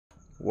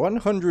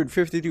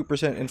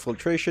152%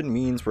 infiltration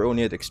means we're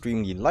only at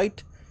extremely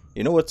light.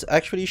 You know what's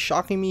actually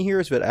shocking me here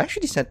is that I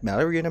actually sent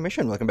Mallory on a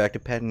mission. Welcome back to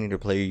Patinator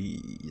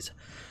Plays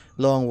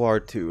Long War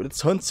 2.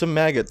 Let's hunt some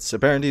maggots.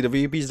 Apparently the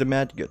VP's the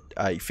maggot.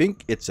 I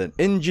think it's an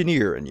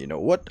engineer, and you know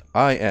what?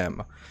 I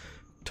am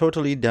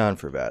totally down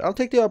for that. I'll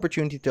take the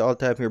opportunity to alt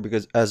tab here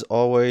because, as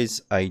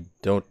always, I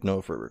don't know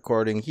if we're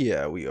recording.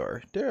 Yeah, we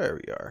are. There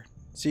we are.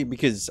 See,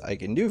 because I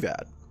can do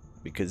that.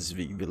 Because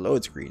the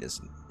load screen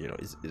is,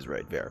 is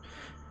right there.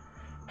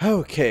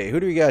 Okay, who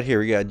do we got here?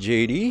 We got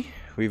JD.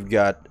 We've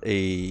got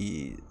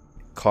a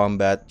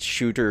combat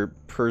shooter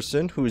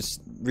person who's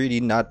really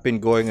not been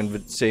going on the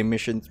same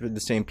missions with the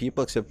same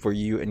people except for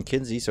you and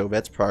Kinsey, so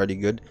that's probably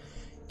good.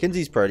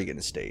 Kinsey's probably going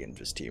to stay in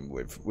this team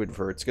with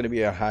her. It's going to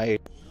be a high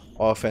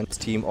offense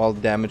team, all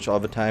damage all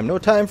the time. No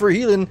time for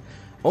healing,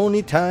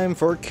 only time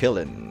for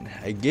killing.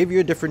 I gave you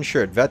a different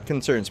shirt. That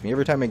concerns me.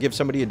 Every time I give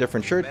somebody a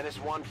different shirt,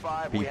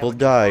 people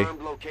die.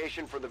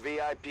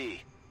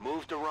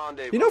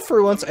 You know,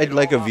 for once, I'd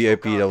like a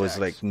VIP that was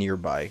like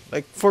nearby.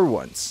 Like for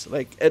once,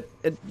 like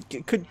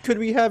could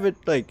we have it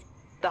like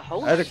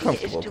at a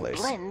comfortable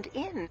place?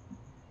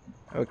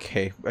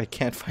 Okay, I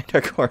can't find our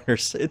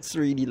corners. It's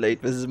really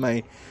late. This is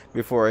my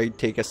before I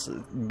take a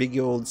big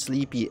old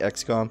sleepy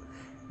XCOM,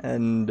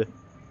 and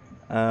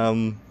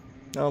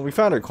well, we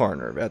found our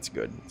corner. That's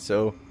good.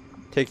 So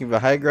taking the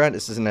high ground,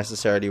 this isn't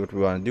necessarily what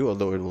we want to do,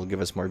 although it will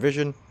give us more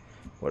vision.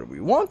 What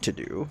we want to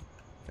do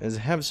is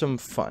have some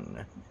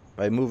fun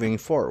by moving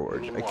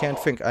forward. I can't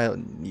think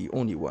I'm the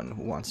only one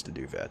who wants to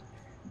do that.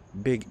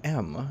 Big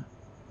M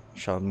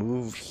shall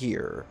move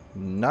here,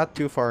 not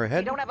too far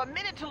ahead. We don't have a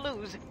minute to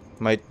lose.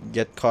 Might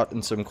get caught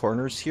in some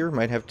corners here.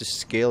 Might have to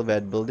scale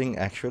that building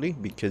actually,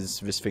 because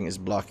this thing is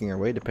blocking our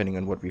way depending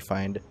on what we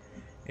find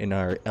in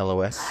our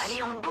LOS.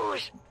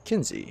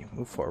 Kinsey,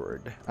 move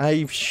forward.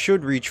 I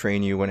should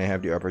retrain you when I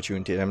have the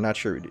opportunity, and I'm not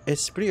sure.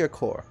 Esprit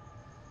Corps.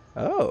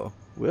 Oh,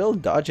 will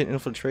dodge and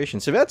infiltration.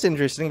 So that's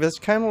interesting. That's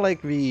kind of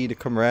like the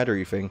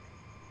camaraderie thing.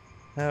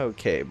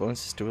 Okay,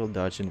 bonuses to will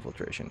dodge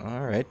infiltration.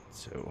 Alright,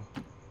 so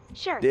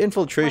Sure. the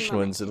infiltration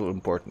one's a little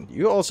important.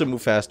 You also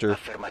move faster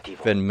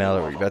than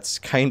Mallory. That's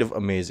kind of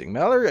amazing.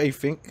 Mallory, I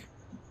think...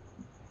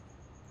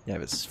 yeah,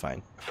 this is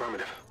fine.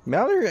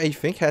 Mallory, I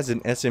think, has an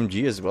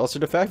SMG as well, so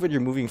the fact that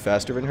you're moving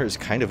faster than her is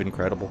kind of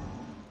incredible.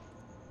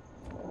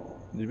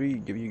 Did we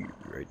give you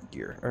right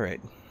gear?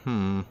 Alright.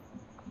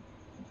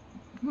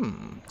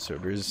 So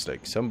there's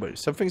like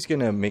something's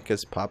gonna make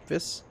us pop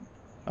this.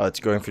 Oh,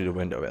 it's going through the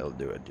window. That'll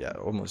do it. Yeah,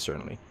 almost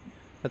certainly.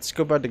 Let's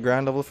go back to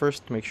ground level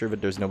first to make sure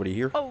that there's nobody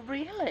here. Oh,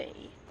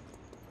 really?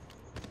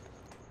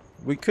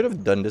 We could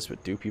have done this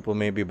with 2 people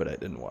maybe, but I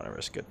didn't want to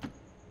risk it.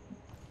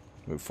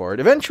 Move forward.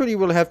 Eventually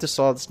we'll have to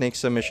solve snake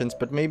submissions,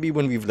 but maybe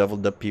when we've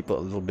leveled up people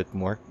a little bit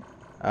more.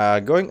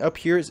 Going up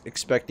here is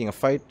expecting a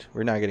fight.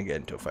 We're not gonna get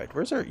into a fight.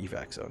 Where's our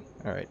evac zone?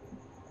 Alright.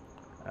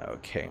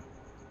 Okay.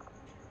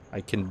 I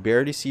can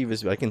barely see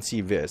this. I can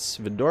see this.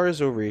 The door is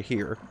over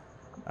here.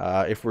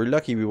 If we're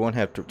lucky, we won't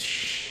have to...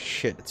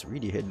 shit, it's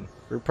really hidden.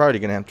 We're probably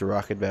going to have to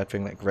rocket that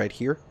thing like right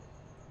here,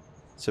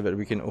 so that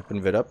we can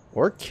open that up.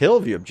 Or kill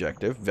the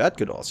objective. That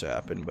could also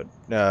happen, but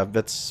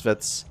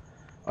that's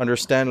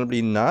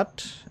understandably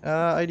not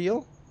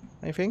ideal,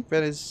 I think.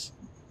 That is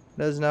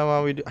not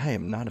what we do. I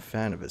am not a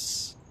fan of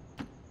this.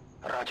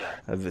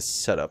 Of this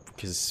setup,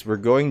 because we're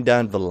going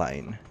down the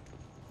line.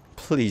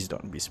 Please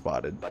don't be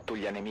spotted.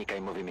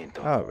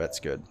 Oh, that's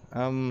good.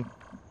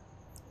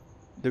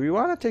 Do we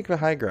want to take the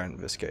high ground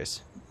in this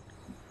case?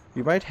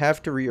 We might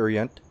have to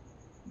reorient.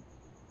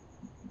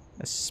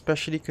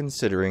 Especially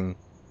considering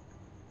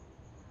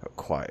how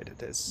quiet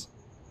it is.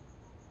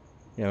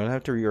 Yeah, we'll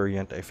have to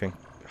reorient, I think.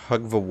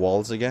 Hug the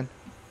walls again,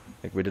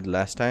 like we did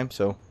last time.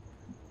 So,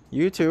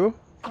 you two,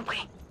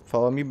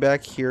 follow me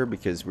back here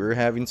because we're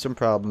having some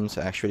problems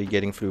actually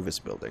getting through this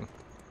building.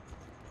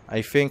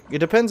 I think it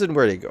depends on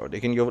where they go. They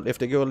can go if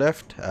they go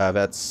left,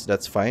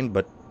 that's fine,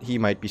 but he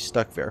might be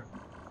stuck there.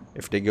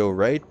 If they go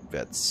right,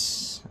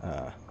 that's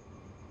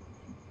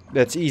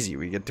easy.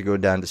 We get to go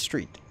down the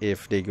street.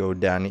 If they go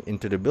down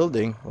into the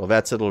building, well,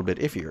 that's a little bit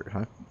iffier,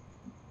 huh?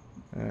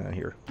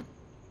 Here.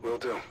 Will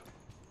do.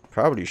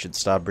 Probably should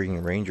stop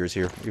bringing rangers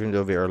here, even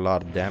though they are a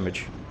lot of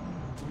damage.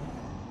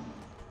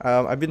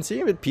 I've been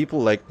seeing with people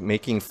like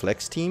making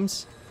flex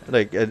teams,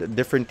 like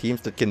different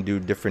teams that can do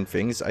different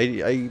things.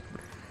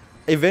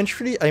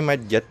 Eventually, I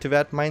might get to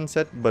that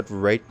mindset, but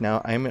right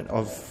now, I'm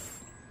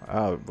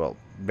well,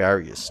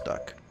 Barry is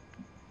stuck.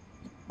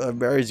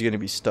 Barry's gonna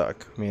be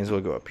stuck. May as well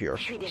go up here.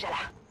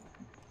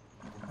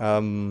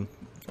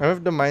 I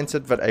have the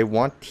mindset that I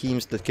want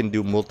teams that can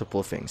do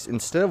multiple things.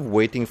 Instead of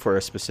waiting for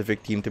a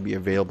specific team to be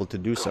available to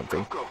do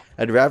something,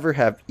 I'd rather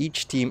have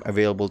each team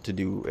available to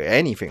do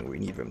anything we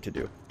need them to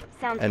do.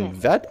 And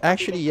that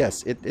actually,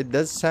 yes, it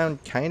does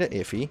sound kind of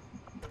iffy,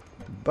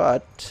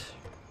 but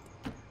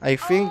I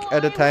think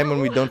at a time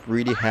when we don't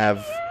really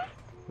have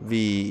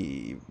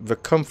the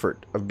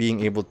comfort of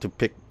being able to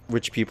pick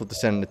which people to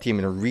send in the team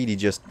and really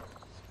just,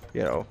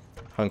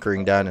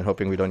 hunkering down and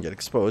hoping we don't get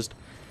exposed,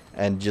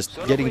 and just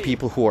getting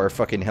people who are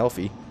fucking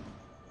healthy,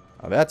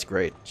 Oh, that's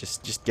great.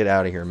 Just get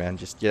out of here, man.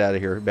 Just get out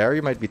of here.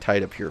 Barry might be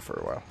tied up here for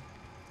a while.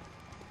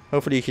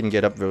 Hopefully he can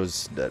get up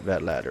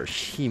that ladder.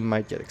 He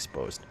might get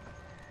exposed.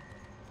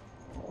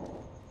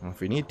 Well, if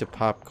we need to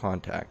pop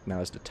contact,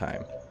 now's the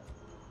time.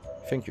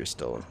 I think you're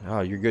still...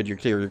 Oh, you're good. You're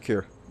clear. You're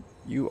clear.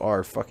 You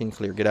are fucking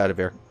clear. Get out of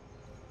here.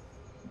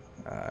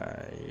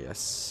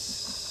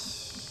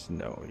 Yes.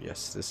 No.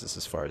 Yes. This is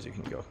as far as you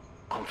can go.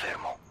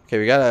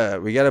 Okay,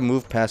 we gotta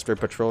move past our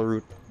patrol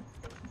route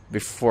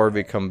before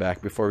we come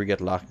back. Before we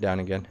get locked down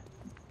again.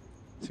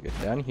 So get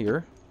down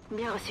here.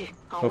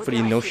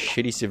 Hopefully no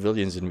shitty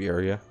civilians in the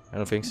area. I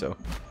don't think so.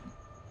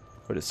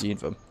 Would have seen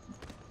them.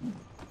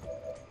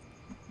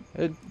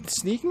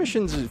 Sneak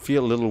missions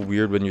feel a little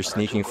weird when you're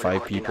sneaking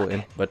 5 people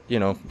in, but you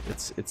know,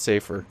 it's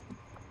safer.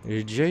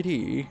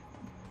 JD,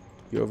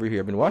 you over here.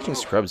 I've been watching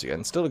Scrubs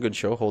again. Still a good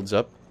show, holds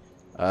up.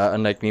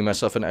 Unlike me,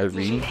 myself, and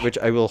Irene, which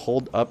I will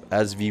hold up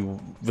as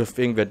the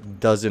thing that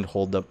doesn't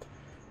hold up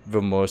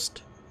the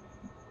most,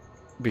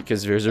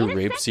 because there's a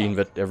rape scene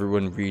that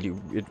everyone really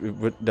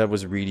that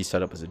was really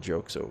set up as a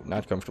joke. So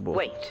not comfortable.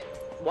 Wait,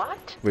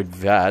 what?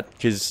 With that,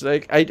 because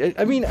like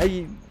I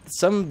mean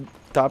some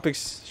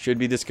topics should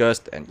be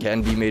discussed and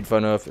can be made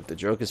fun of if the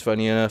joke is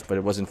funny enough, but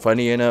it wasn't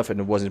funny enough and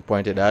it wasn't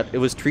pointed out. It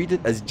was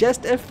treated as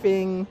just a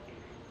thing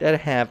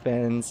that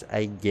happens,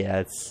 I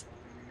guess.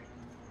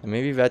 And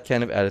maybe that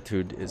kind of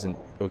attitude isn't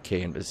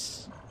okay in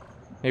this,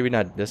 maybe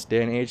not this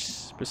day and age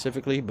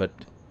specifically, but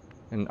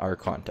in our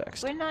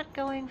context. We're not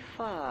going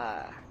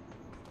far.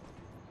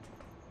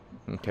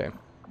 Okay.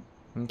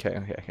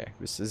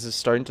 This is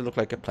starting to look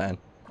like a plan.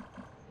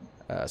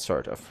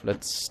 Sort of.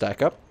 Let's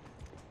stack up.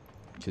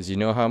 Because you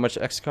know how much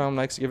XCOM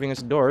likes giving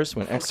us doors.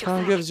 When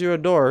XCOM gives you a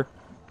door,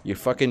 you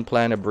fucking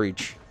plan a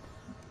breach.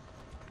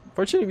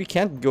 Fortunately, we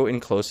can't go in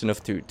close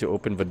enough to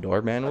open the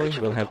door manually.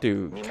 We'll have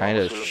to kind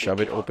of shove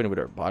it open with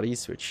our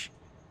bodies, which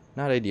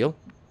not ideal,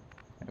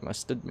 I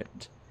must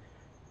admit.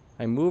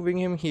 I'm moving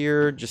him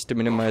here just to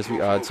minimize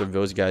the odds of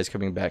those guys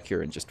coming back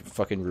here and just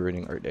fucking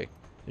ruining our day.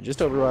 So just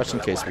overwatch in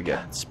case we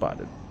get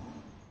spotted.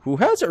 Who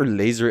has our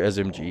laser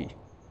SMG?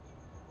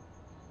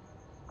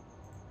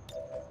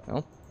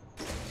 Well,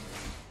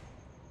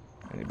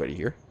 anybody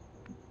here?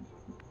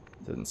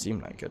 Doesn't seem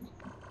like it.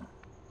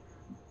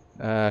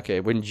 Okay,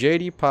 when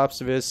JD pops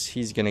this,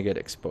 he's gonna get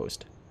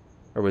exposed.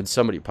 Or when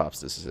somebody pops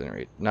this, at any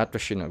rate. Not the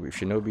Shinobi.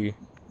 Shinobi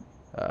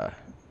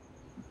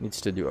needs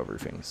to do other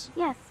things.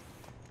 Yes.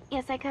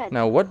 Yes, I could.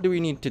 Now, what do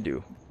we need to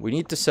do? We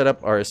need to set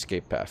up our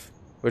escape path,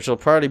 which will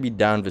probably be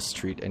down the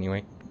street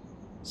anyway.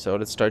 So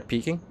let's start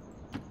peeking.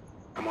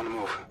 I'm on the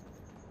move.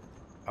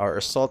 Our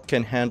assault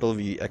can handle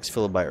the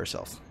exfil by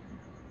herself.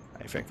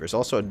 I think there's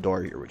also a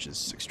door here, which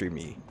is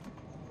extremely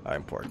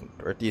important,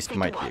 or at least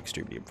might be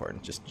extremely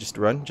important. Just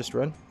run, just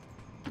run.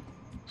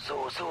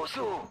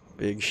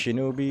 Big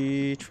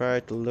Shinobi,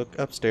 try to look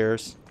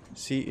upstairs.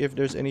 See if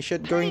there's any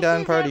shit going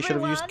down. Party should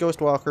have used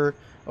Ghost Walker.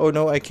 Oh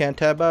no, I can't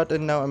tab out,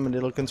 and now I'm a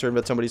little concerned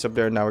that somebody's up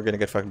there, and now we're gonna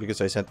get fucked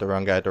because I sent the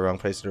wrong guy at the wrong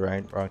place at the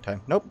wrong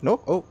time. Nope.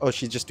 Oh,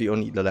 she's just the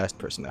last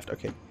person left.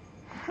 Okay.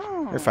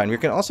 We're fine. We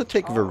can also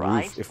take the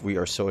roof if we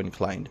are so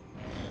inclined.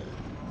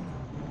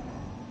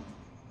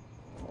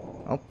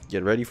 Oh,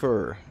 get ready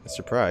for a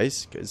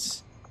surprise,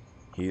 because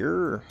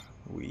here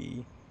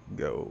we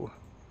go.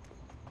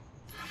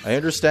 I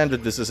understand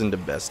that this isn't the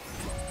best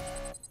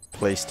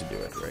place to do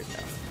it right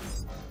now.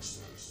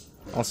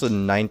 Also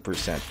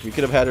 9%. We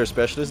could have had our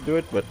specialist do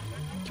it, but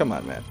come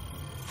on, man.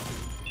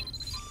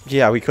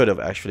 Yeah, we could have,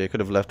 actually. I could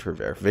have left her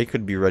there. They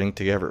could be running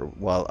together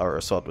while our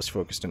assault was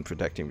focused on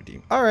protecting the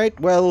team. Alright,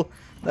 well,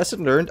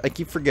 lesson learned. I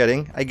keep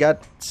forgetting. I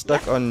got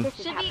stuck on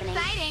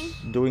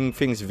doing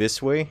things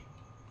this way.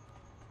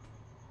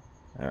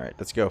 Alright,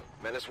 let's go.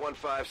 Menace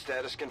 1-5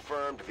 status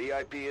confirmed.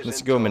 VIP is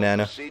let's go,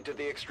 Manana. Proceed to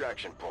the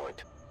extraction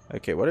point.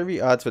 Okay, what are the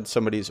odds that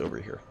somebody's over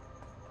here?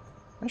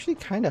 Actually,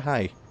 kind of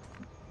high.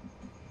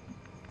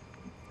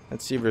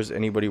 Let's see if there's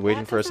anybody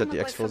waiting for us at the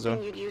exfil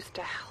zone. You'd use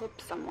to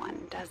help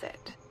someone, does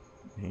it?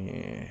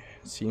 Yeah,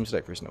 seems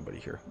like there's nobody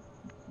here.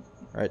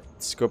 Alright,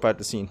 scope out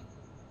the scene.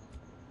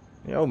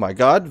 Oh my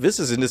god, this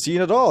isn't a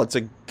scene at all. It's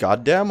a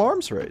goddamn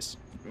arms race.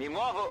 Do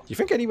you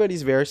think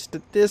anybody's there?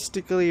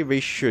 Statistically,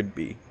 they should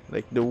be.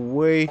 Like, the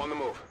way On the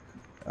move.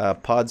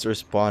 pods are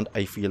spawned,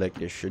 I feel like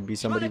there should be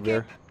somebody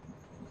there.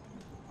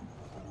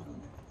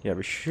 Yeah,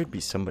 there should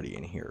be somebody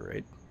in here,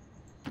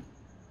 right?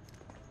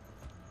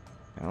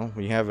 Well,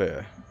 we have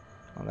a...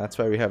 Well, that's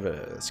why we have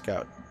a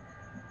scout.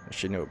 A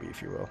shinobi,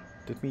 if you will.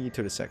 Take me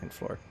to the second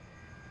floor.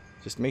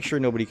 Just make sure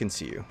nobody can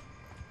see you.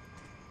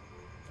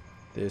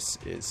 This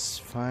is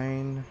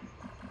fine.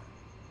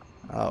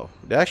 Oh,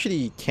 there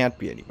actually can't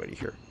be anybody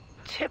here.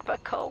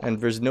 Typical. And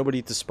there's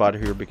nobody to spot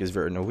here because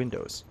there are no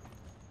windows.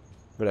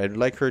 But I'd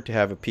like her to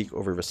have a peek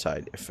over the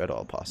side, if at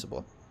all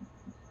possible.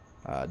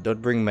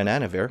 Don't bring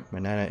Manana there.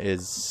 Manana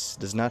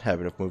does not have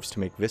enough moves to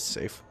make this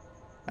safe.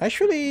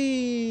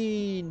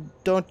 Actually,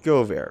 don't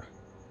go there.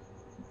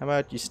 How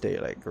about you stay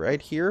like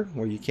right here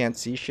where you can't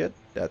see shit?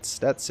 That's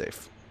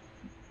safe.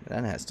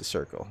 Manana has to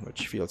circle,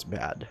 which feels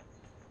bad.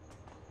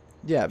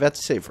 Yeah,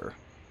 that's safer.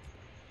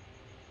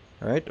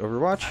 Alright,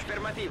 Overwatch.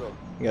 Affermativo.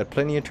 We got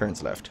plenty of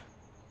turns left.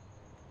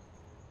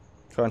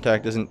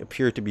 Contact doesn't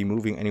appear to be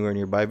moving anywhere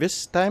nearby.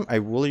 This time I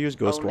will use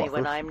Ghost Only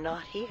when Walker I'm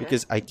not here.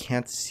 because I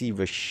can't see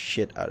the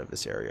shit out of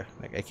this area.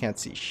 Like, I can't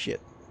see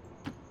shit.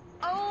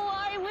 Oh,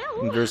 I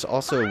will. And there's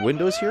also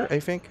windows here, I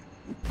think,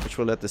 which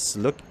will let us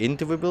look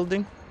into the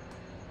building.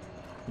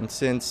 And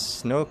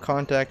since no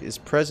contact is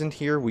present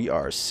here, we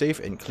are safe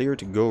and clear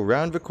to go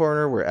around the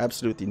corner where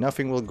absolutely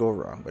nothing will go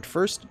wrong. But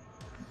first,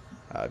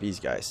 these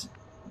guys.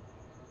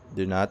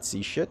 Do not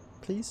see shit,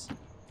 please.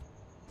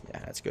 Yeah,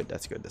 that's good,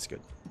 that's good, that's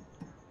good.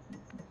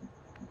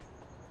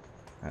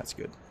 That's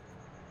good.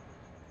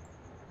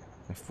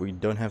 If we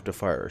don't have to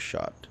fire a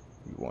shot,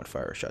 we won't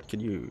fire a shot.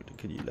 Could you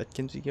let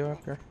Kinsey go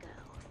up there?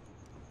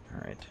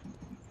 Alright.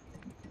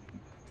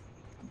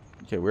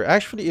 Okay, we're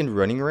actually in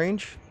running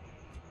range.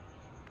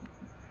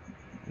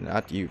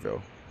 Not you,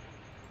 though.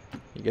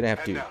 You're gonna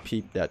have to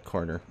peep that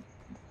corner.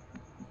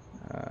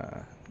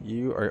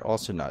 You are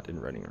also not in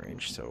running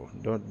range, so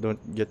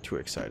don't get too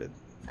excited.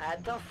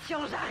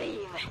 Attention,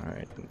 j'arrive.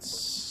 Alright,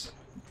 let's...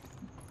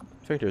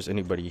 I think there's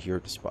anybody here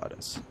to spot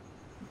us.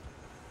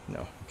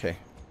 No, okay.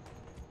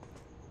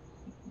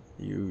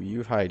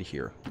 You hide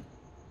here.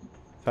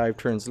 5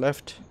 turns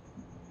left.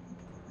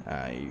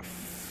 I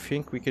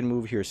think we can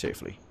move here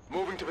safely.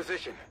 Moving to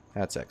position.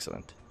 That's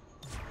excellent.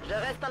 Je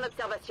reste en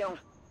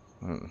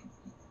observation.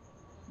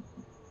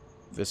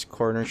 This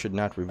corner should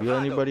not reveal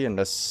anybody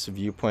unless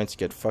viewpoints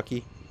get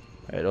fucky.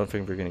 I don't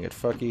think we're gonna get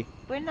fucky.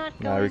 We're not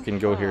going Now we can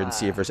go here and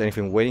see if far. there's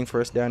anything waiting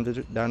for us down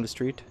the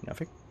street.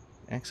 Nothing.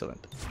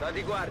 Excellent. Sta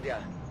di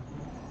guardia.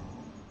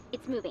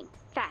 It's moving.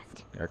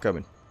 Fast. They're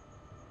coming.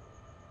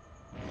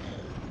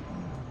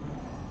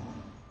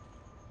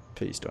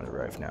 Please don't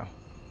arrive now.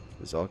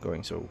 It's all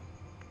going so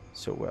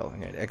well.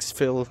 Okay,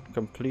 exfil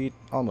complete,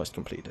 almost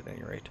complete at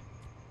any rate.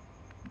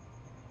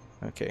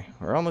 Okay,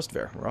 we're almost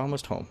there. We're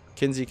almost home.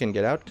 Kinsey can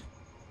get out.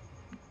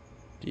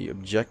 The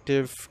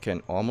objective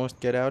can almost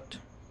get out.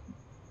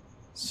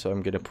 So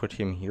I'm gonna put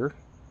him here.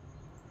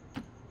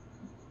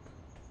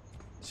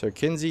 So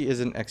Kinsey is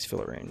in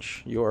exfil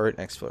range. You are in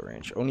exfil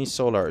range. Only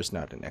Solar is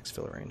not in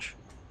exfil range.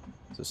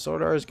 So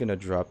Solar is gonna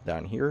drop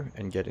down here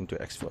and get into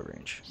exfil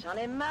range. J'en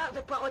ai marre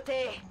de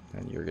poireauter.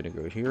 And you're gonna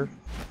go here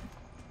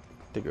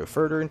to go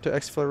further into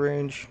exfil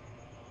range.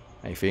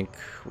 I think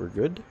we're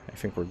good. I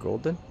think we're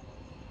golden.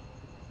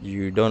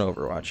 You don't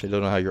Overwatch. I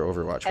don't know how your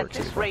Overwatch At works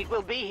this anymore. rate,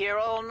 we'll be here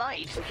all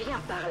night.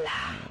 Viens par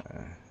là.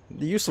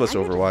 The useless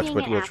I'm just Overwatch, being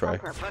but an we'll asshole try.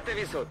 purpose.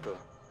 Fatevi sotto.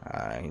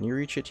 Can you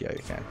reach it? Yeah,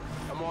 you can.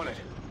 I'm on it.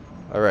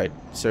 Alright,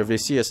 so if they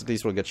see us, at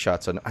least we'll get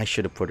shots on. I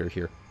should have put her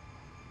here.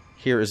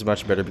 Here is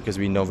much better because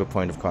we know the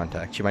point of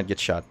contact. She might get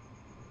shot.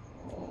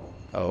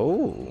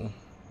 Oh.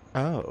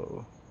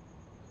 Oh.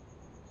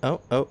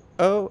 Oh, oh,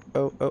 oh,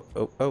 oh, oh,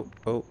 oh, oh, oh,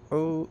 oh,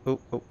 oh,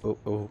 oh, oh,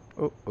 oh,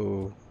 oh,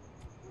 oh.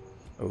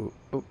 Oh,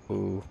 oh,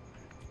 oh.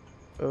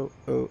 Oh,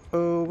 oh,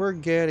 oh, we're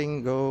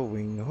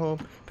going home.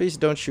 Please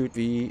don't shoot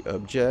the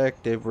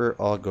objective. We're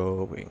all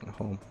going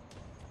home.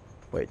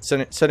 Wait,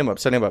 set him up,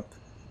 set him up.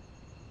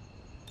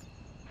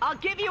 I'll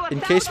give you In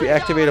case we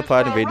activate a $1,000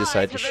 plot and for they a decide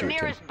ride to the shoot him.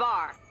 nearest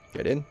bar.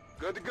 Get in.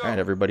 Good to go. Alright,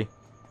 everybody.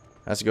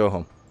 Let's go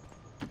home.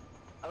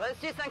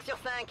 Reçu 5 sur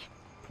 5.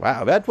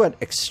 Wow, that went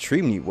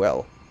extremely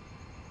well.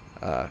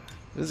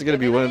 This is going to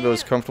be one of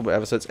those comfortable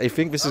episodes. I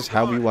think this is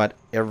how we want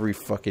every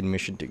fucking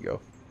mission to go.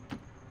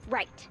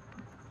 Right.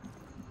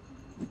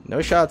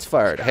 No shots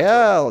fired.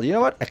 Hell, you know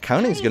what?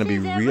 Accounting is going to be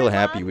real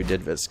happy we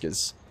did this,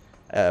 because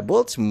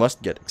bullets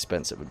must get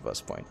expensive at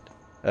this point.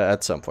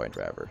 At some point,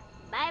 rather.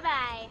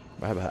 Bye-bye.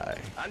 Bye-bye.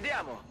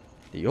 Andiamo.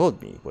 The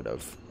old me would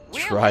have We're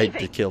tried to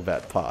leaving. kill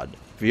that pod.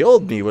 The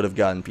old me would have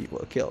gotten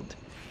people killed.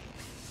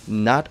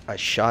 Not a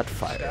shot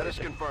fired. Status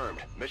confirmed.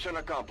 Mission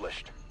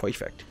accomplished.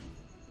 Perfect.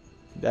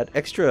 That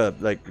extra,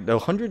 like, the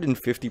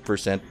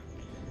 150%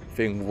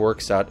 thing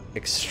works out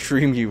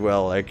extremely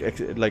well, like,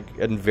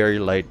 and very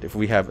light if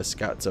we have a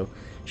scout. So,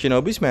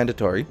 Shinobi's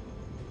mandatory.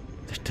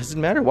 It doesn't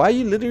matter why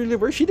you literally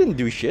were. She didn't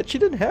do shit. She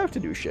didn't have to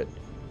do shit.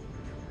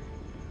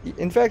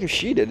 In fact, if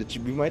she did it,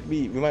 we might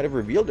have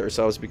revealed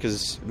ourselves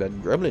because that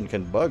gremlin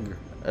can bug.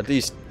 At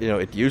least, you know,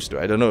 it used to.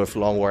 I don't know if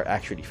Long War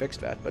actually fixed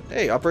that. But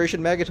hey,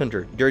 Operation Maggot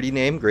Hunter. Dirty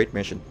name, great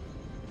mission.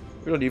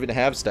 We don't even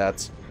have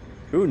stats.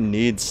 Who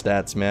needs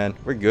stats, man?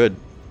 We're good.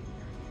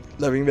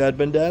 Loving that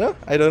bandana?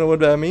 I don't know what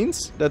that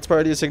means. That's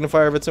probably a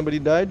signifier that somebody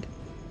died.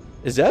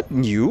 Is that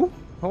new?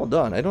 Hold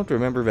on, I don't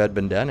remember that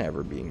bandana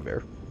ever being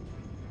there.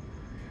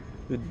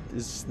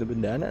 Is the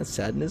bandana a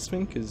sadness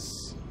thing?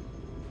 Cause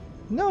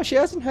no, she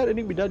hasn't had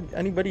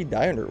anybody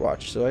die on her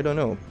watch, so I don't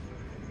know.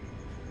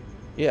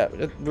 Yeah,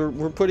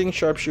 we're putting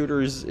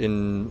sharpshooters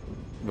in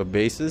the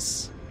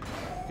bases.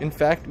 In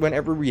fact,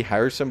 whenever we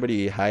hire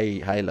somebody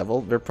high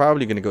level, they're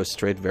probably gonna go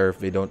straight there if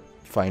they don't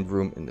find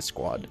room in the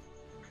squad.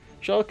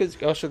 Shall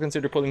also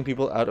consider pulling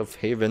people out of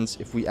havens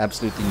if we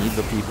absolutely need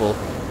the people.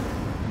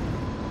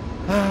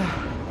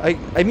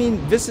 I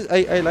mean, this is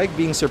I like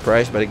being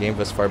surprised by the game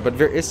thus far, but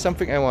there is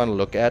something I want to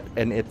look at,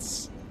 and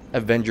it's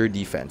Avenger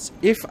defense.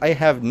 If I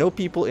have no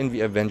people in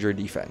the Avenger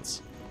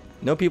defense,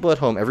 No people at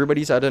home.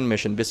 Everybody's out on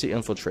mission, busy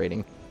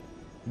infiltrating.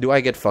 Do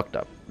I get fucked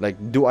up?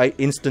 Like, do I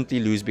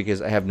instantly lose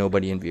because I have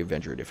nobody in the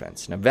Avenger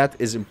defense? Now, that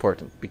is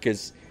important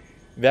because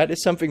that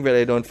is something that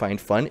I don't find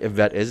fun. If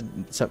that is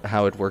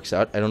how it works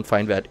out, I don't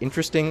find that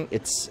interesting.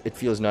 It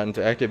feels not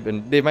interactive,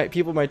 and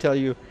people might tell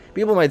you,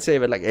 people might say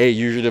that like, hey,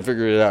 you should have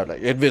figured it out.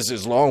 Like, this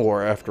is Long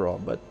War after all,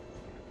 but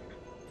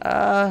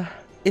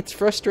it's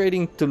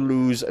frustrating to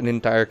lose an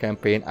entire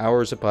campaign,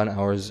 hours upon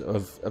hours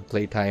of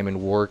playtime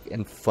and work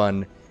and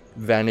fun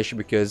vanish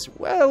because,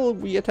 well,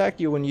 we attacked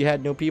you when you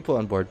had no people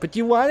on board, but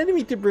you wanted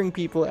me to bring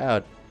people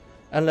out.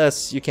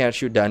 Unless you can't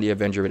shoot down the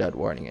Avenger without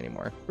warning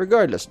anymore.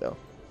 Regardless, though.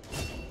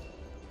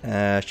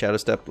 Shadow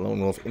Step,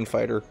 Lone Wolf,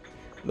 Infighter.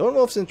 Lone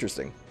Wolf's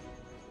interesting.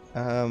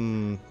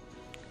 Lone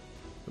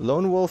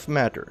Wolf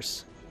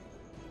matters.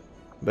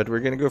 But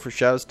we're gonna go for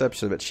Shadow Step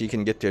so that she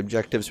can get to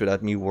objectives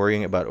without me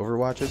worrying about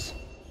Overwatches.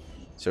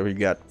 So we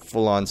got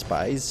full-on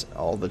spies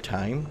all the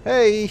time.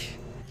 Hey!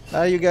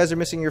 You guys are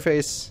missing your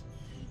face.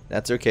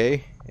 That's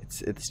okay.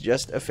 It's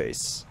just a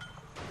face.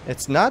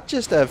 It's not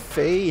just a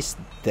face,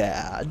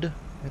 Dad.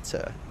 It's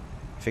a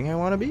thing I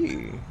want to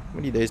be. How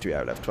many days do we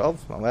have left?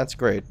 12? Well, that's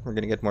great. We're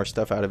gonna get more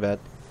stuff out of that.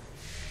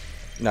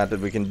 Not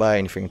that we can buy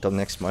anything until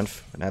next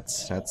month, but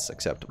that's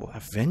acceptable.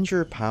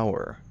 Avenger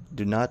power.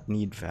 Do not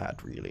need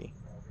that, really.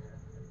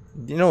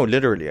 You know,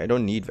 literally, I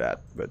don't need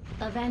that, but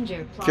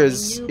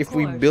because if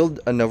we build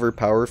another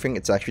power thing,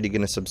 it's actually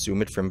gonna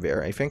subsume it from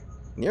there, I think.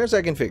 Near as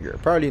I can figure.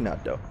 Probably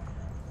not, though.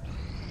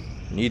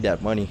 Need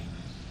that money.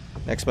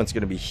 Next month's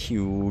gonna be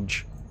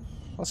huge.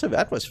 Also,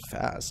 that was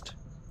fast.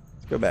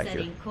 Let's go back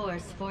here.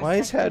 Why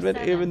is Hadman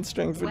even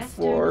strength with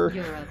 4?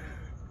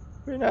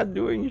 We're not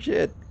doing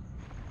shit.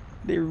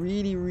 They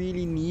really,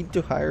 really need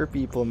to hire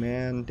people,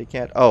 man. They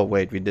can't. Oh,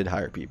 wait, we did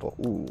hire people.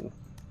 Ooh.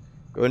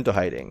 Go into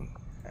hiding.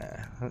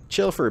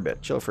 Chill for a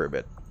bit. Chill for a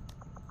bit.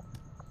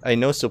 I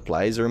know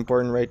supplies are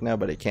important right now,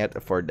 but I can't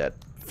afford that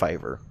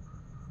 $5.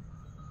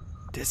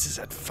 This is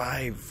at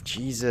 5.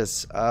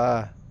 Jesus.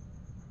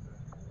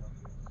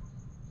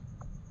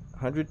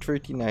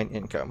 139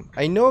 income.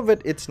 I know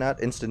that it's not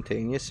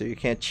instantaneous, so you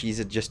can't cheese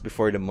it just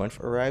before the month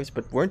arrives,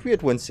 but weren't we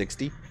at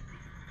 160?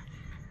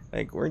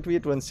 Like, weren't we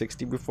at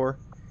 160 before?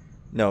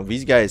 No,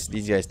 these guys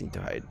need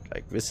to hide.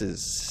 Like, this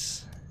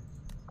is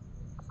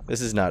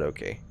not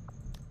okay.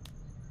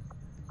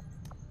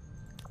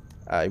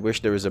 I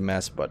wish there was a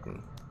mass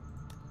button.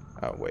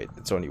 Oh, wait,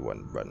 it's only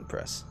one button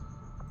press.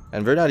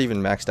 And we're not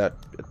even maxed out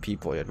at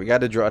people yet. We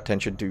gotta draw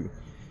attention to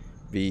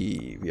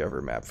the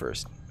other map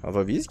first.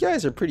 Although these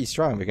guys are pretty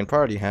strong, we can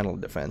probably handle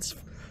defense.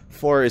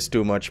 4 is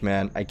too much,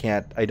 man. I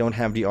don't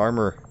have the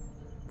armor.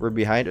 We're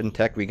behind on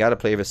tech. We gotta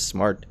play this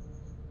smart.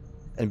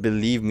 And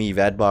believe me,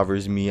 that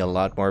bothers me a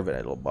lot more than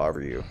it'll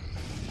bother you.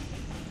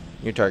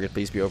 New target,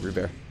 please be over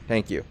there.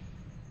 Thank you.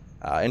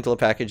 Intel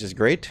package is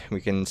great.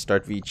 We can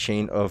start the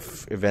chain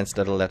of events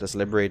that'll let us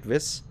liberate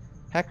this.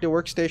 Hack the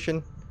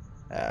workstation.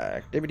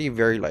 Activity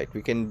very light.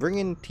 We can bring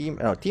in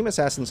team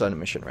assassins on a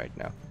mission right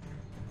now.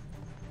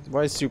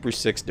 Why is Super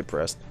 6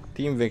 depressed?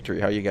 Team Victory,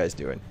 how you guys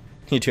doing?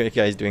 You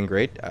guys doing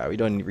great? We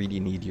don't really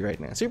need you right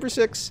now. Super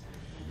 6,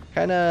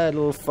 kinda a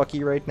little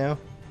fucky right now.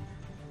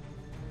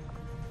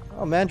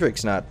 Oh,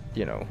 Mandrake's not,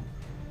 you know,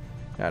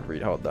 not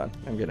read. Hold on,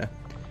 we're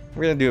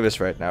gonna do this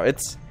right now.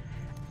 It's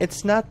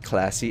not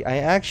classy. I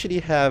actually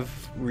have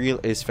real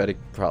aesthetic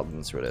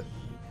problems with it,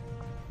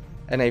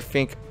 and I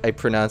think I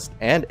pronounced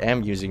and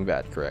am using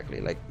that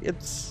correctly. Like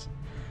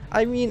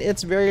I mean,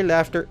 it's very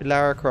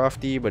Lara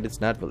Crofty, but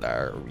it's not the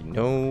Lara we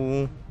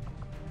know.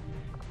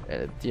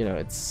 You know,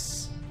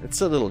 it's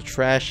a little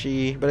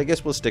trashy, but I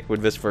guess we'll stick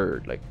with this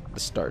for like the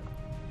start,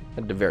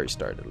 at the very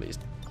start at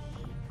least.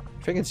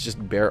 I think it's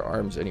just bare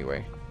arms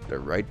anyway. The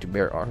right to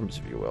bear arms,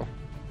 if you will.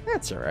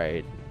 That's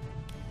alright.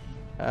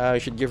 I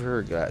should give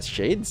her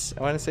shades.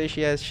 I want to say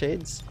she has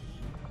shades.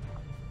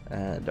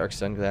 Dark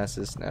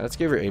sunglasses. Now let's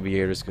give her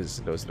aviators because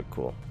those look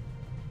cool.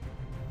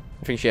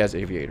 I think she has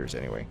aviators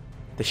anyway.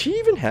 Does she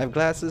even have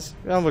glasses?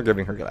 Well, we're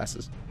giving her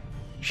glasses.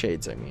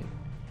 Shades, I mean.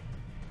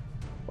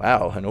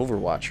 Wow, an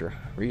Overwatcher.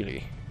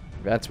 Really?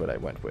 That's what I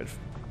went with.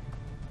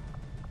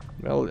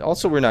 Well,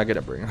 also we're not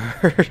gonna bring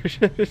her.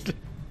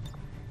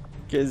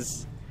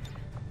 Because...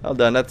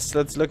 Hold on, let's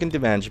look into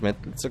management.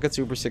 Let's look at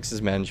Super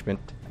 6's management.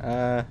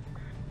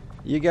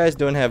 You guys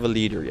don't have a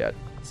leader yet.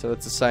 So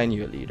let's assign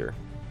you a leader.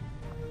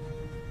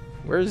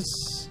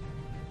 Where's...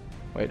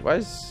 Wait, why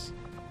is...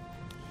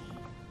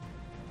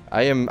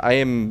 I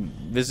am...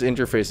 This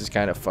interface is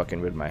kind of fucking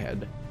with my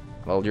head.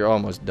 Well, you're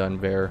almost done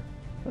there.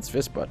 What's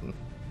this button?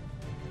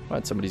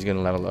 What, somebody's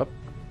gonna level up?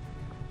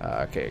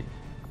 Okay.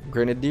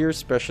 Grenadier,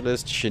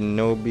 Specialist,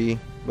 Shinobi.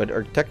 But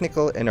our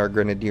Technical and our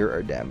Grenadier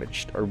are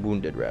damaged. Or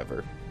wounded,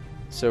 rather.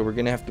 So we're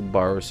gonna have to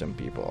borrow some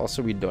people.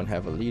 Also, we don't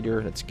have a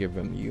leader. Let's give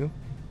them you.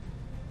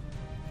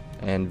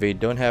 And they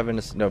don't have an...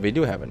 No, they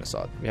do have an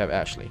assault. We have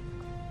Ashley.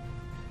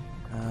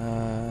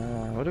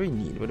 What do we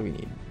need? What do we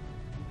need?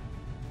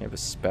 We have a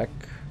spec.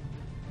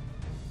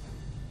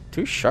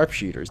 2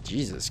 sharpshooters.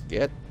 Jesus,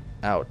 get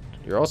out.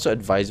 You're also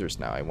advisors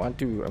now. I want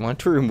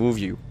to remove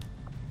you.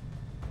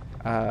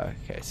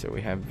 Okay, so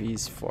we have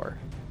these four.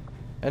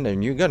 And a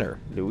new gunner,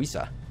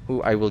 Louisa,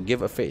 who I will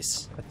give a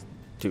face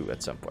to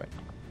at some point.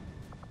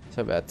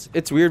 So that's...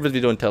 It's weird that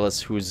they don't tell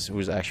us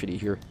who's actually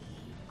here.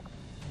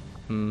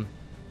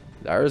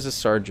 Lara's a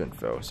sergeant,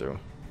 though, so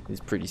he's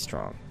pretty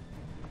strong.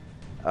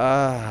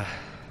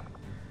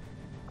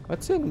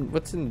 What's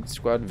in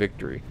Squad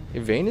Victory?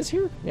 Evane is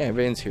here? Yeah,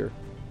 Evane's here.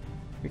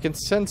 We can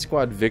send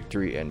Squad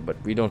Victory in,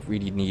 but we don't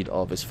really need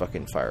all this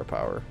fucking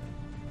firepower.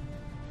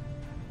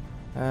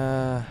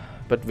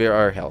 But they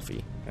are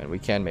healthy, and we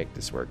can make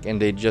this work.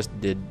 And they just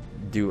did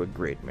do a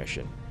great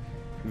mission.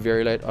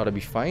 Very light ought to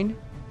be fine.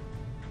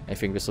 I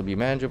think this will be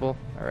manageable.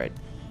 Alright.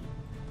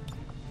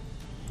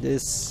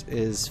 This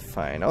is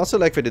fine. I also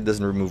like that it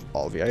doesn't remove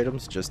all the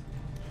items, just...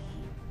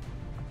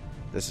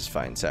 This is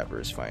fine. Sapper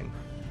is fine.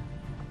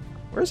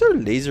 Where's our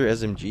laser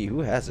SMG?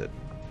 Who has it?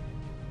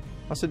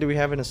 Also, do we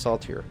have an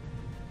assault here?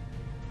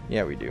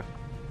 Yeah, we do.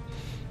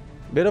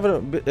 A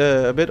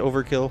bit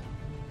overkill,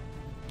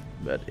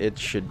 but it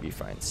should be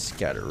fine.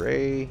 Scatter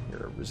ray,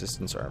 your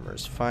resistance armor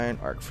is fine.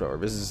 Arc thrower.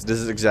 This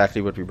is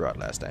exactly what we brought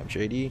last time.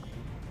 JD,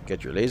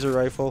 get your laser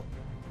rifle.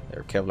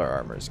 Their Kevlar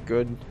armor is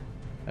good.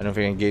 I don't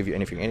think I gave you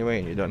anything anyway,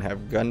 and you don't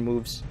have gun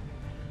moves.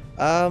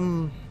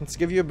 Let's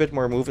give you a bit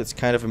more move. It's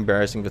kind of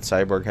embarrassing that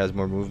Cyborg has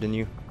more move than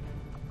you,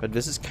 but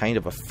this is kind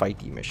of a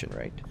fighty mission,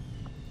 right?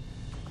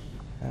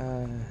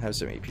 Have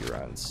some AP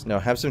rounds. No,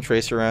 have some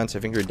tracer rounds. I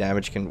think your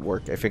damage can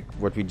work. I think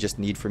what we just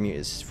need from you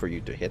is for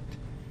you to hit.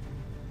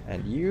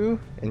 And you,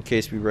 in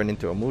case we run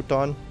into a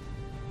Mouton,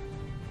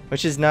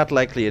 which is not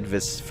likely at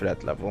this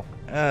threat level.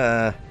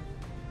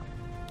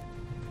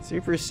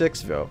 Super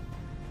 6 though.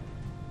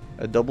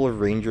 A double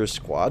ranger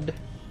squad.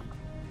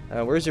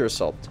 Where's your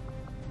assault?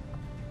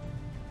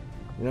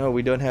 No,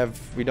 we don't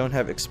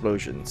have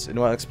explosions. And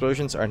while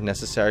explosions aren't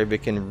necessary, they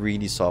can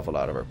really solve a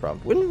lot of our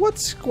problems. What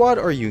squad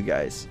are you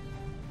guys?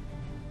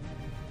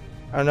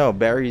 I don't know.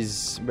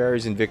 Barry's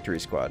in Victory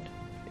Squad.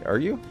 Are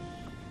you?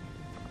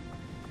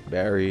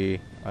 Barry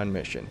on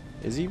mission.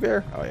 Is he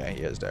there? Oh yeah,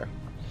 he is there.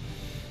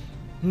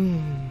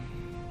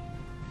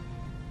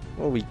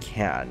 Well, we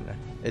can.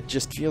 It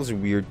just feels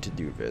weird to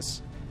do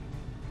this.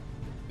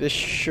 This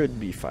should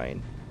be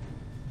fine.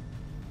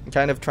 I'm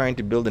kind of trying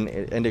to build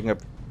ending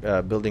up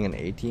building an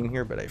A team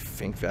here, but I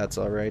think that's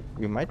alright.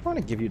 We might want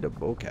to give you the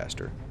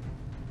bowcaster.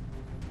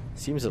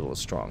 Seems a little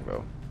strong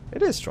though.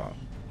 It is strong.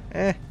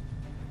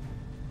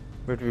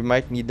 But we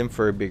might need them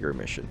for a bigger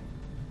mission.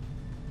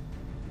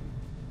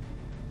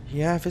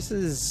 Yeah, this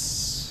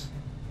is...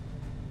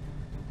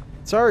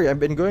 Sorry, I've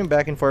been going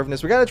back and forth on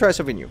this. We gotta try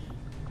something new.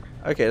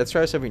 Okay, let's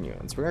try something new.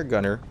 Let's bring our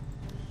gunner.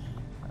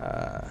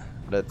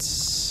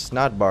 Let's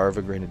not borrow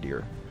a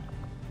grenadier.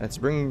 Let's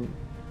bring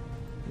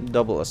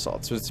double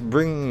assault. So let's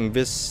bring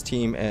this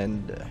team,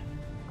 and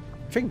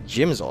I think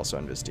Jim's also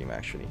on this team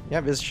actually.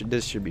 Yeah, this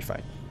should be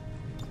fine.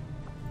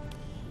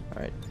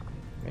 Alright.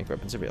 Make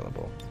weapons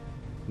available.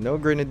 No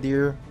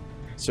grenadier,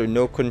 so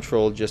no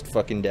control, just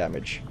fucking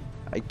damage.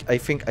 I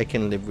think I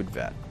can live with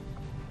that.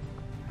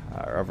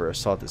 Our other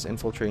assault is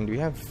infiltrating. Do we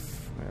have...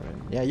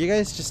 yeah, you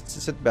guys just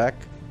sit back.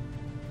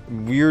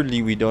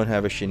 Weirdly, we don't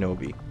have a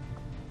shinobi.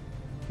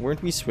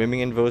 Weren't we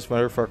swimming in those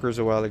motherfuckers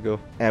a while ago?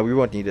 We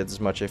won't need it as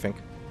much, I think.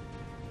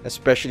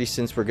 Especially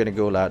since we're gonna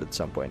go loud at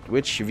some point.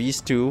 Which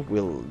these two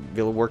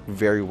will work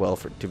very well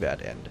to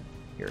that end.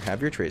 Here,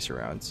 have your tracer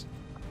rounds.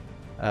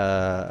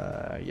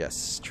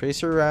 Yes.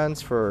 Tracer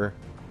rounds for...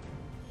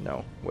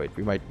 No, wait,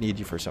 we might need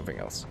you for something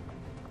else.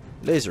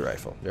 Laser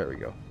rifle. There we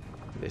go.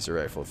 Laser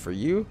rifle for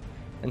you.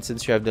 And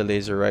since you have the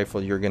laser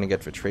rifle, you're gonna get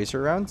the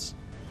tracer rounds.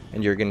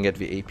 And you're gonna get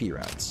the AP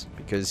rounds.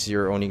 Because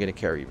you're only gonna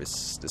carry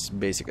this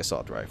basic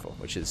assault rifle.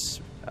 Which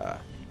is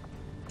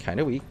kind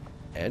of weak.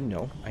 And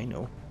no, I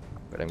know.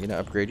 But I'm gonna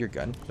upgrade your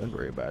gun. Don't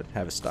worry about it.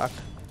 Have a stock,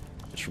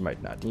 which you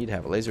might not need.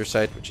 Have a laser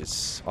sight, which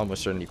is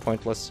almost certainly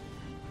pointless.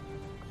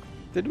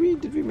 Did we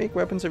make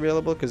weapons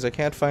available? Because I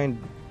can't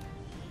find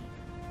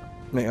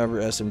my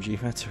other SMG.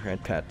 That's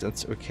alright, Pat.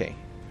 That's okay.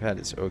 That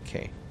is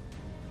okay.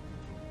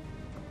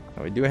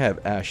 Now, we do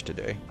have Ash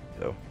today,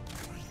 though.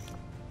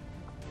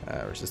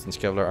 Resistance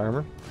Kevlar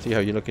armor. See how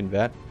you look in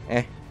that?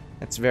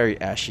 That's very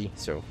ashy.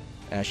 So,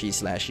 ashy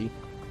slashy.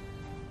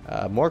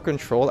 More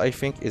control, I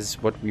think,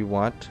 is what we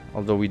want.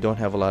 Although we don't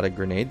have a lot of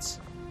grenades.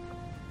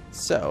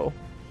 So,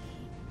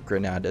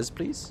 granadas,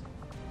 please.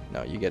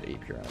 No, you get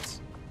AP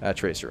rounds.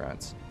 Tracer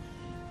rounds.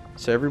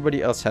 So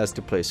everybody else has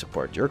to play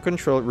support. Your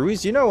control,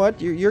 Ruiz, you know what?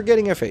 You're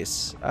getting a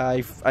face.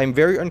 I'm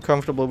very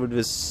uncomfortable with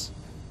this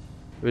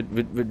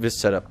this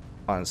setup,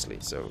 honestly.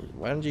 So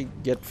why don't you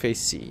get face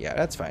C? Yeah,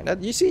 that's fine.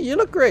 You see, you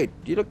look great.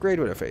 You look great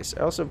with a face.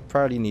 I also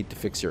probably need to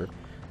fix your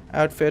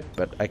outfit,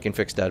 but I can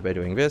fix that by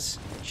doing this.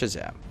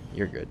 Shazam.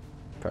 You're good.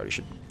 Probably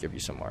should give you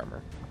some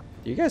armor.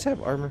 Do you guys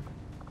have armor?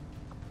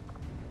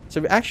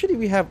 So actually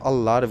we have a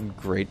lot of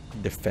great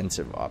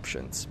defensive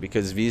options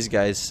because these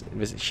guys,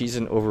 she's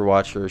an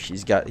overwatcher,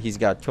 he's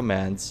got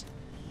commands,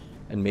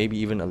 and maybe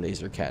even a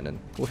laser cannon.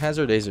 Who has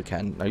her laser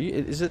cannon?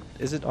 Is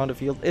it on the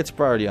field? It's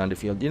probably on the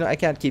field. You know, I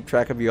can't keep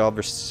track of you all.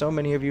 There's so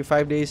many of you.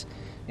 5 days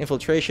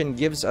infiltration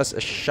gives us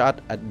a shot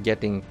at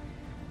getting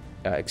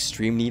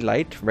extremely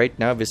light. Right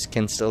now, this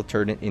can still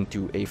turn it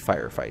into a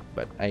firefight,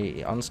 but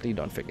I honestly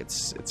don't think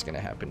it's gonna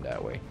happen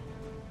that way.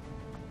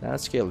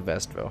 Not scale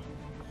vest though.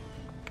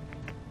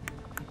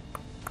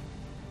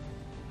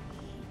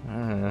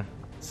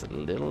 It's a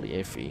little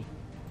iffy.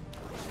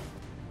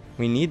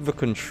 We need the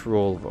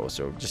control though,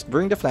 so just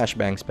bring the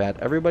flashbangs, Pat.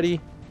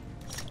 Everybody,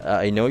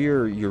 I know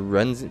your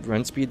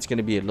run speed's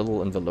gonna be a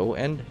little on the low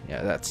end.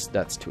 Yeah,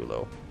 that's too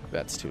low.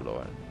 That's too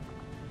low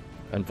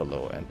on the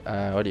low end.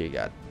 What do you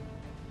got?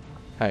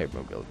 Higher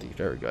mobility.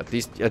 There we go. At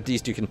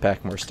least you can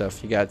pack more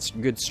stuff. You got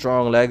good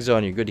strong legs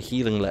on you. Good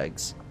healing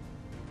legs.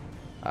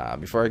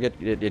 Before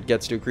it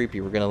gets too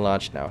creepy, we're gonna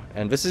launch now.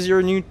 And this is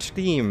your new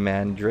team,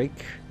 man,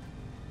 Drake.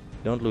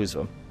 Don't lose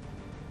them,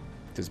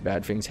 because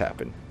bad things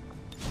happen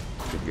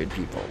to good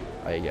people,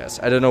 I guess.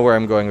 I don't know where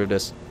I'm going with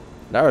this.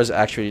 Lara's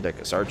actually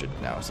like a sergeant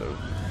now, so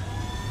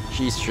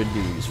she should be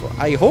useful.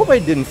 I hope I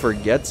didn't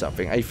forget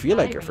something. I feel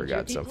like I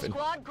forgot something.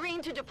 Squad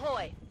green to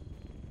deploy.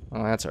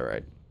 Oh, that's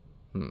alright.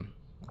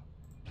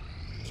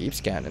 Keep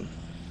scanning.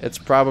 It's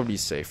probably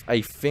safe. I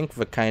think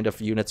the kind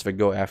of units that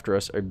go after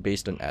us are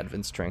based on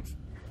advent strength.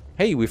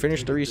 Hey, we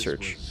finished the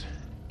research.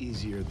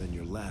 Easier than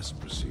your last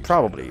procedure.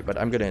 Probably, but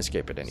I'm gonna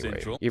escape it anyway.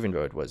 Central. Even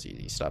though it was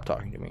easy. Stop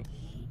talking to me.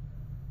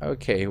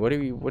 Okay,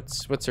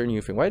 what's our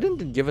new thing? Why didn't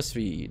it give us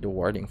the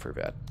warning for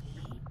that?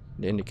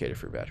 The indicator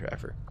for that,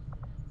 rather.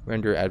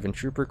 Render Advent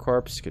Trooper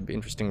Corps could be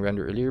interesting.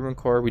 Render Illyrian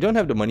Corps. We don't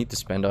have the money to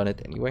spend on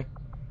it anyway.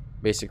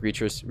 Basic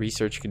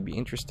research could be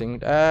interesting.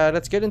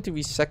 Let's get into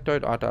the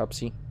sectoid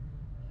autopsy.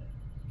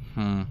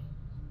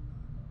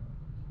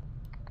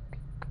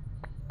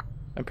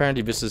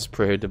 Apparently this is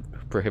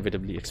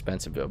prohibitively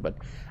expensive though, but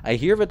I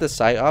hear that the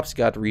PsyOps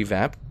got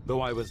revamped,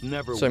 Though I was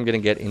never. so I'm gonna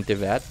get into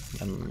that.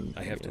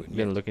 I have to admit,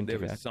 gonna look into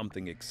there is that.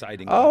 something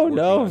exciting. Oh, about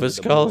no, working the under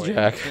skull more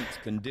jack. intense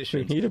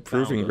conditions We need a found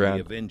proving on the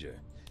ground. Avenger.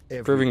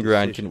 Proving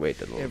ground decision, can wait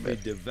a little every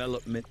bit.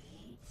 development.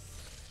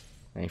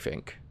 I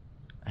think.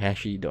 I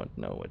actually don't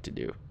know what to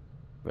do,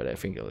 but I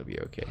think it'll be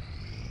okay.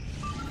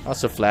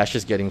 Also, Flash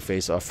is getting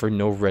face off for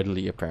no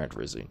readily apparent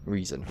reason.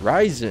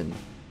 Ryzen.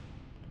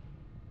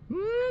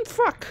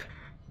 Fuck.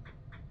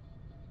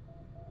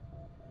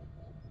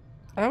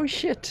 Oh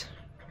shit.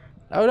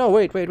 Oh no,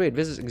 wait.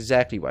 This is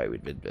exactly why we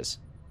did this.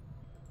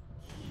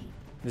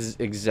 This is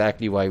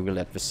exactly why we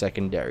let the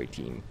secondary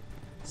team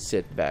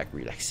sit back,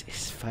 relax.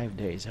 It's 5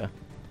 days, huh?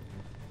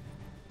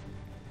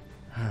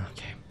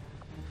 Okay.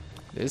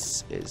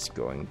 This is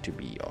going to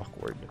be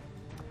awkward.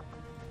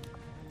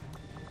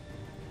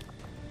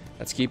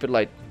 Let's keep it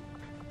light.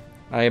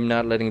 I am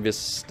not letting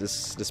this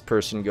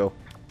person go.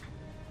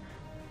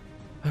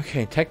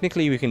 Okay,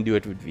 technically we can do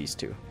it with these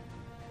two.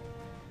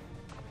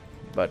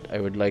 But I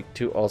would like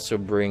to also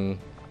bring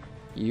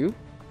you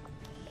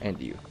and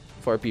you.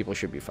 4 people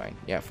should be fine.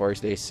 Yeah, 4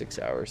 days, 6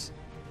 hours.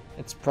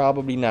 It's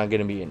probably not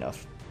gonna be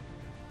enough.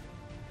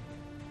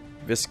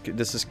 This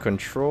is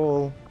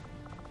control.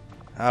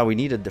 We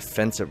need a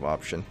defensive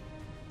option.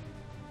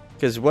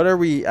 Because what are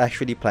we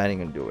actually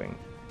planning on doing?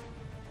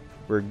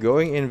 We're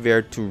going in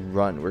there to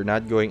run. We're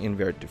not going in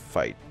there to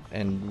fight.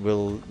 And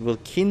will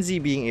Kinsey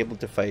being able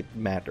to fight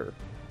matter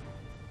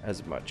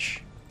as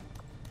much?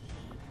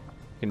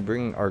 We can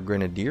bring our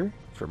Grenadier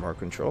for more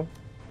control.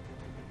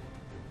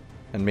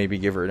 And maybe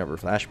give her another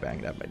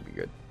flashbang. That might be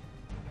good.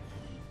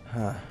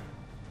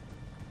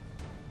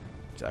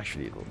 It's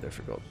actually a little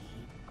difficult.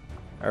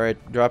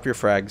 Alright, drop your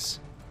frags.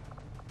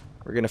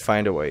 We're gonna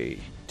find a way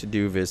to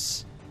do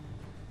this.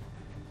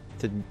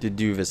 To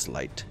do this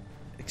light.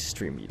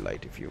 Extremely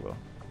light, if you will.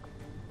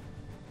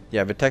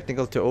 Yeah, the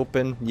technical to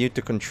open, you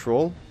to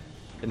control.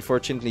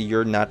 Unfortunately,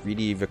 you're not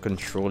really the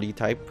control-y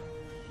type.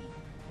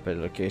 But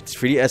okay, it's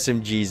 3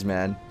 SMGs,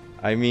 man.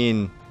 I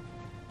mean,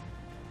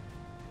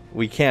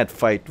 we can't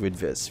fight with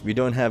this. We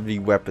don't have the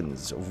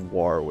weapons of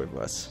war with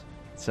us.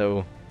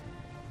 So,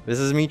 this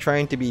is me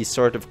trying to be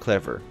sort of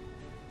clever.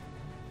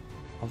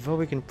 Although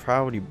we can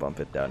probably bump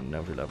it down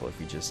another level if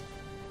we just...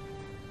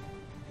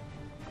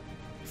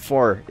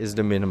 4 is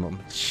the minimum,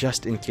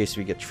 just in case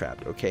we get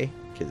trapped, okay?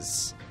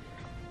 Because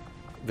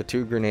the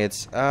 2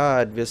 grenades...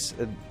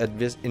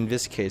 in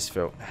this case,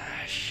 though...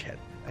 shit.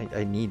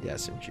 I need the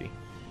SMG.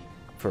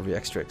 For the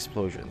extra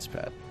explosions,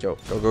 Pat. Go.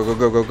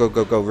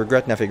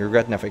 Regret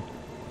nothing.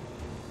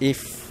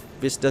 If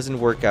this doesn't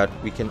work out,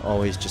 we can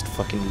always just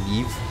fucking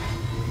leave.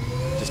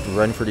 Just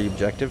run for the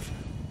objective.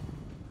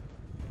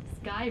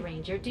 Sky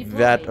Ranger deployed.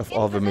 That, of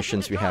all the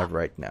missions we have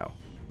right now,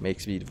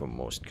 makes me the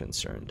most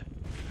concerned.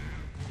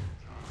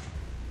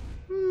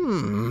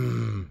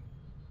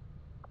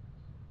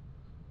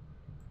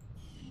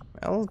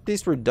 Well, at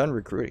least we're done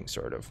recruiting,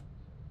 sort of.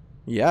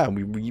 Yeah,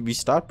 we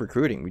stopped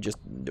recruiting. We just...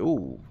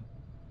 No.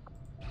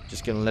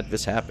 Just gonna let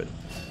this happen.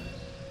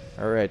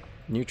 Alright,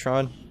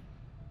 Neutron.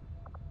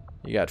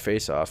 You got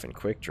face off and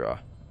quick draw.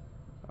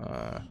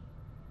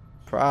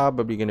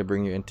 Probably gonna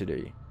bring you into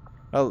the...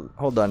 Well,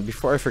 hold on,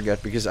 before I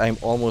forget, because I'm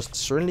almost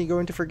certainly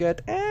going to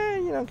forget.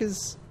 You know,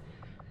 because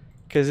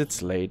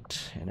it's late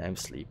and I'm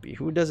sleepy.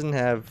 Who doesn't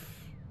have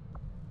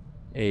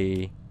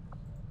a...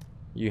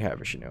 You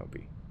have a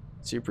Shinobi.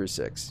 Super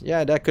 6.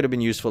 Yeah, that could have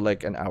been useful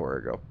like an hour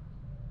ago.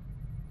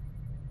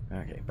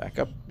 Okay, back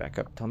up, back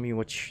up. Tell me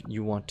what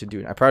you want to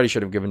do. I probably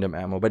should have given them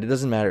ammo, but it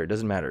doesn't matter. It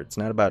doesn't matter. It's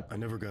not about I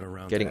never got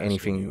around getting to asking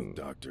anything you,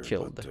 Doctor,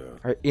 killed. but,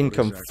 Our what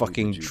income exactly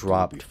fucking did you do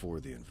dropped. before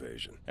the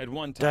invasion. At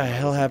one The time, I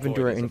hell was happened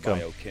to our employed as a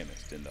income?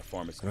 biochemist in the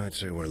pharmaceutical. I'd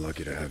say we're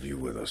lucky to have you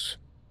with us.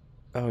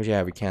 Oh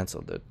yeah, we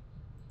canceled it.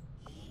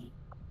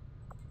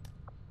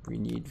 We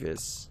need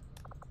this.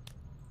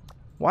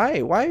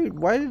 Why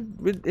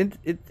did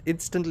it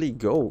instantly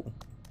go?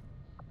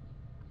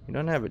 We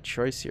don't have a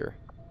choice here.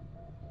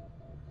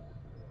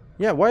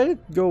 Yeah, why did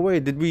it go away?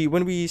 Did we,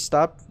 when we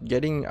stopped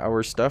getting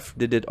our stuff,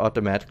 did it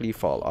automatically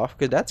fall off?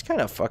 Because that's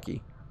kind of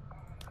fucky.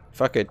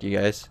 Fuck it, you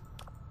guys.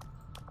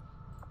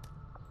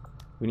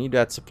 We need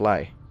that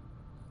supply.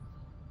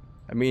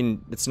 I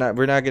mean, it's not,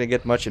 we're not gonna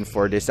get much in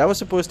 4 days. That was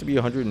supposed to be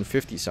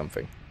 150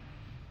 something.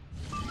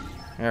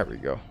 There we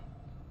go.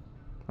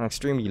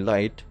 Extremely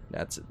light.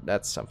 That's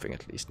something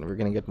at least, and we're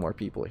gonna get more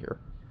people here.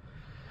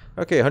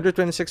 Okay,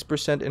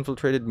 126%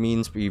 infiltrated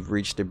means we've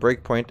reached the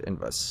break point, and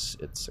thus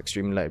it's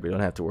extremely light. We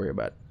don't have to worry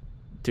about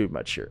too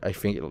much here. I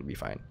think it'll be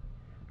fine.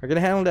 We're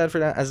gonna handle that for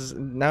now. As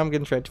now, I'm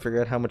gonna try to figure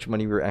out how much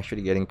money we're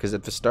actually getting, because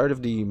at the start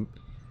of the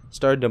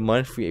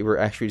month we were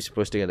actually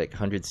supposed to get like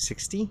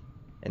 160,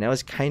 and I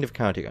was kind of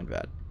counting on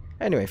that.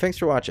 Anyway, thanks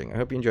for watching. I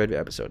hope you enjoyed the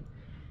episode.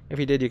 If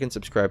you did, you can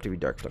subscribe to the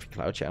Dark Fluffy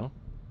Cloud channel,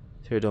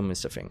 so you don't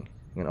miss a thing.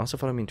 You can also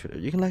follow me on Twitter.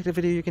 You can like the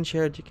video, you can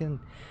share it, you can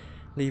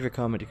leave a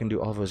comment, you can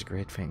do all those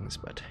great things,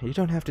 but you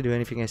don't have to do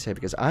anything I say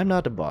because I'm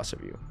not the boss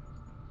of you.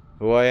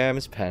 Who I am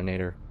is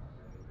Patinator,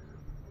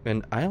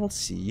 and I'll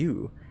see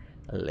you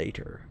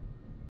later.